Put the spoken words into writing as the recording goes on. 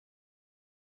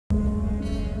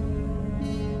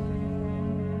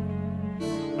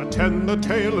attend the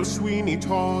tale of Sweeney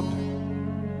Todd.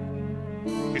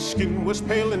 His skin was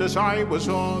pale and his eye was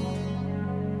odd.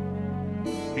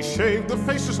 He shaved the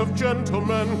faces of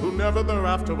gentlemen who never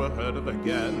thereafter were heard of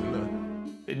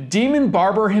again. The demon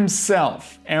barber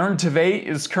himself, Aaron Tveit,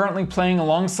 is currently playing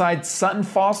alongside Sutton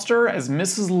Foster as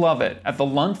Mrs. Lovett at the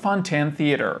Lunt-Fontanne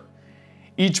Theatre.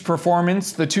 Each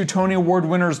performance the two Tony Award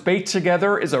winners bake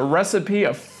together is a recipe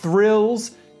of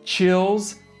thrills,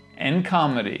 chills, and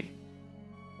comedy.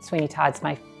 Sweeney Todd's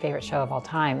my favorite show of all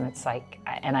time. It's like,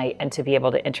 and to be able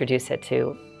to introduce it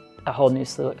to a whole new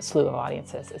slew of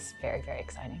audiences is very, very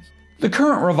exciting. The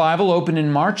current revival opened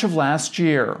in March of last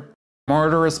year.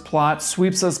 Murderous plot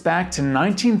sweeps us back to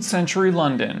 19th century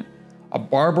London. A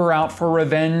barber out for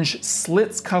revenge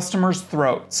slits customers'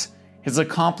 throats. His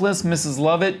accomplice, Mrs.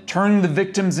 Lovett, turning the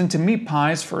victims into meat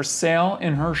pies for sale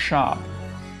in her shop.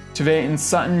 Tveit and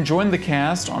Sutton joined the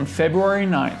cast on February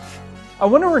 9th. I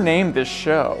want to rename this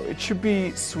show. It should be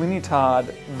Sweeney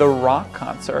Todd, The Rock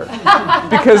Concert.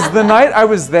 Because the night I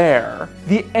was there,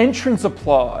 the entrance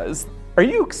applause, are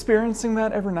you experiencing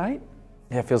that every night?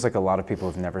 Yeah, it feels like a lot of people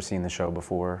have never seen the show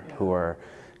before who are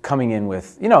coming in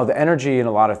with, you know, the energy in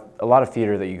a lot of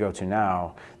theater that you go to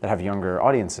now that have younger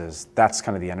audiences. That's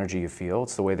kind of the energy you feel.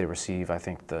 It's the way they receive, I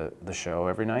think, the show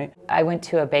every night. I went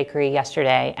to a bakery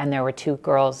yesterday and there were two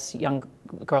girls, young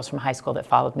girls from high school that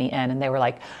followed me in, and they were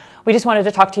like, we just wanted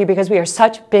to talk to you because we are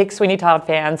such big Sweeney Todd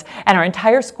fans and our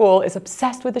entire school is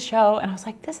obsessed with the show. And I was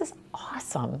like, this is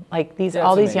awesome. Like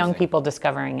all these young people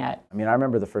discovering it. I mean, I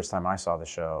remember the first time I saw the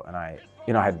show, and I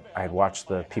had watched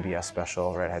the PBS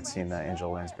special, right? I had seen the Angela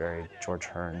Lansbury, George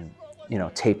Hearn,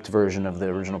 taped version of the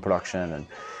original production.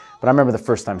 But I remember the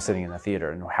first time sitting in the theater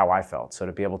and how I felt. So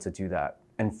to be able to do that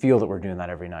and feel that we're doing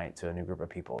that every night to a new group of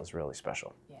people is really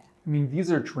special. Yeah. I mean,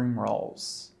 these are dream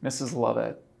roles. Mrs.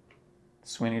 Lovett,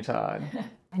 Sweeney Todd.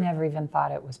 I never even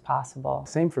thought it was possible.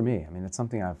 Same for me. I mean, it's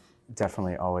something I've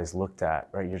definitely always looked at,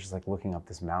 right? You're just like looking up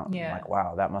this mountain, Yeah. like,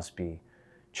 wow, that must be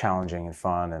challenging and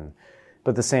fun.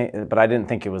 But I didn't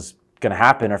think it was gonna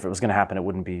happen, or if it was gonna happen, it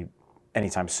wouldn't be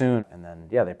anytime soon. And then,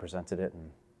 yeah, they presented it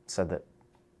and said that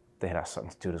they had asked Sutton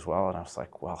to do it as well. And I was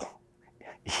like, well,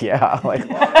 yeah, like,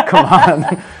 come on.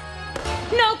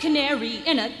 No canary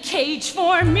in a cage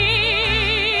for me.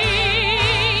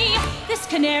 This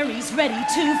canary's ready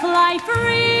to fly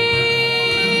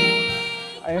free.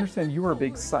 I understand you were a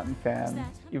big Sutton fan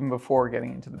even before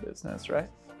getting into the business, right?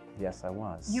 Yes, I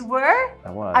was. You were?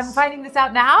 I was. I'm finding this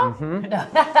out now? Mm-hmm.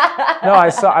 No,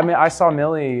 I saw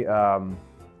Millie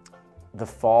the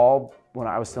fall when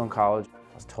I was still in college.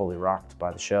 I was totally rocked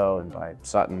by the show and by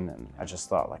Sutton, and I just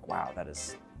thought, like, wow, that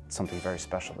is something very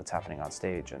special that's happening on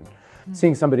stage. And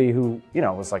seeing somebody who,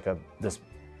 was like this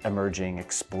emerging,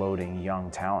 exploding young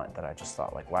talent, that I just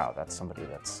thought, like, wow, that's somebody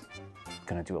that's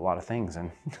gonna do a lot of things.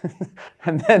 And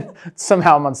and then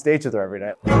somehow I'm on stage with her every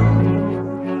night.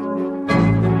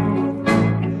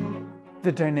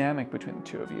 The dynamic between the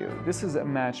two of you, this is a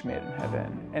match made in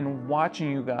heaven. And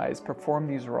watching you guys perform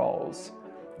these roles,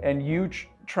 and you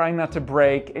trying not to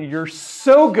break, and you're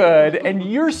so good, and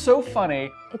you're so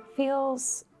funny. It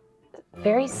feels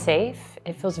very safe.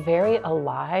 It feels very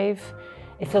alive.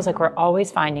 It feels like we're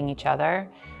always finding each other.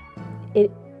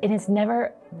 That is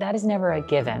never a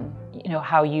given.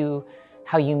 How you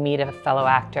meet a fellow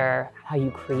actor, how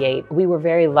you create. We were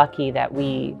very lucky that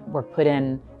we were put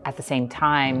in at the same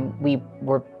time.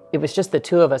 It was just the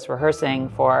two of us rehearsing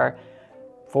for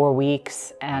 4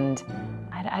 weeks, and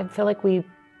I feel like we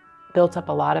built up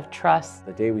a lot of trust.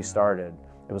 The day we started,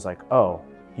 it was like, oh,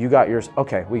 you got yours,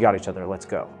 okay, we got each other, let's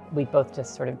go. We both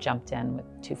just sort of jumped in with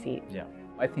 2 feet. Yeah.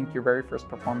 I think your very first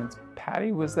performance,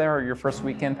 Patty was there, or your first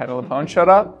weekend, Patty LuPone showed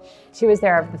up? She was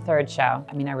there for the third show.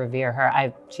 I mean, I revere her.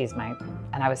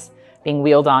 And I was being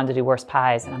wheeled on to do Worst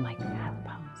Pies, and I'm like, Patty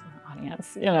LuPone's in the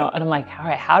audience, and I'm like, all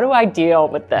right, how do I deal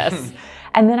with this?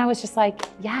 And then I was just like,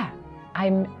 yeah,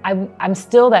 I'm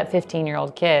still that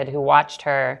 15-year-old kid who watched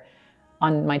her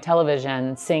on my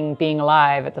television sing Being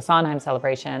Alive at the Sondheim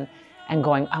celebration and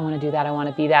going, I want to do that, I want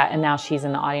to be that. And now she's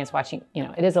in the audience watching,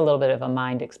 it is a little bit of a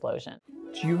mind explosion.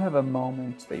 Do you have a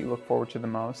moment that you look forward to the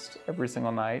most every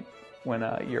single night when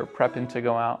you're prepping to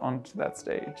go out onto that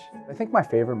stage? I think my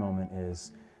favorite moment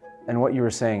is, and what you were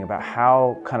saying about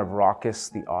how kind of raucous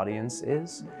the audience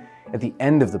is, at the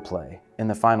end of the play, in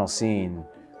the final scene,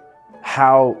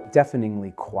 how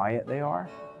deafeningly quiet they are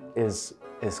is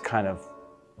kind of,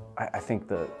 I think,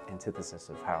 the antithesis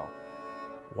of how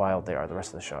wild they are the rest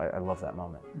of the show. I love that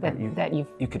moment.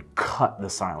 You could cut the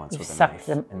silence with a knife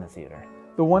in the theater.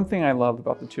 The one thing I loved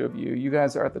about the two of you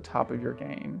guys are at the top of your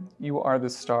game. You are the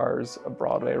stars of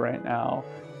Broadway right now,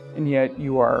 and yet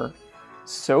you are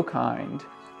so kind.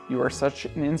 You are such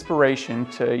an inspiration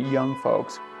to young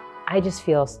folks. I just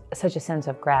feel such a sense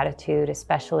of gratitude,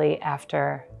 especially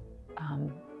after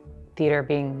theater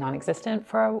being non-existent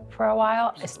for a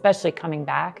while, especially coming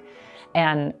back.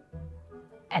 And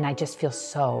I just feel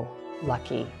so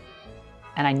lucky.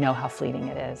 And I know how fleeting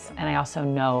it is. And I also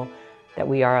know that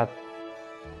we are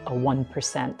a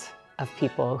 1% of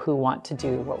people who want to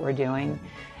do what we're doing.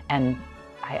 And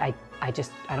I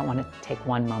don't want to take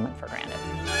one moment for granted.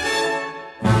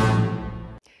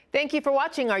 Thank you for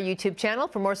watching our YouTube channel.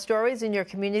 For more stories in your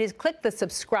communities, click the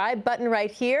subscribe button right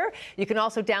here. You can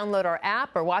also download our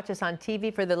app or watch us on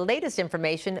TV for the latest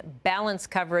information,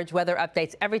 balanced coverage, weather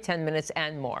updates every 10 minutes,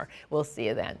 and more. We'll see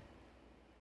you then.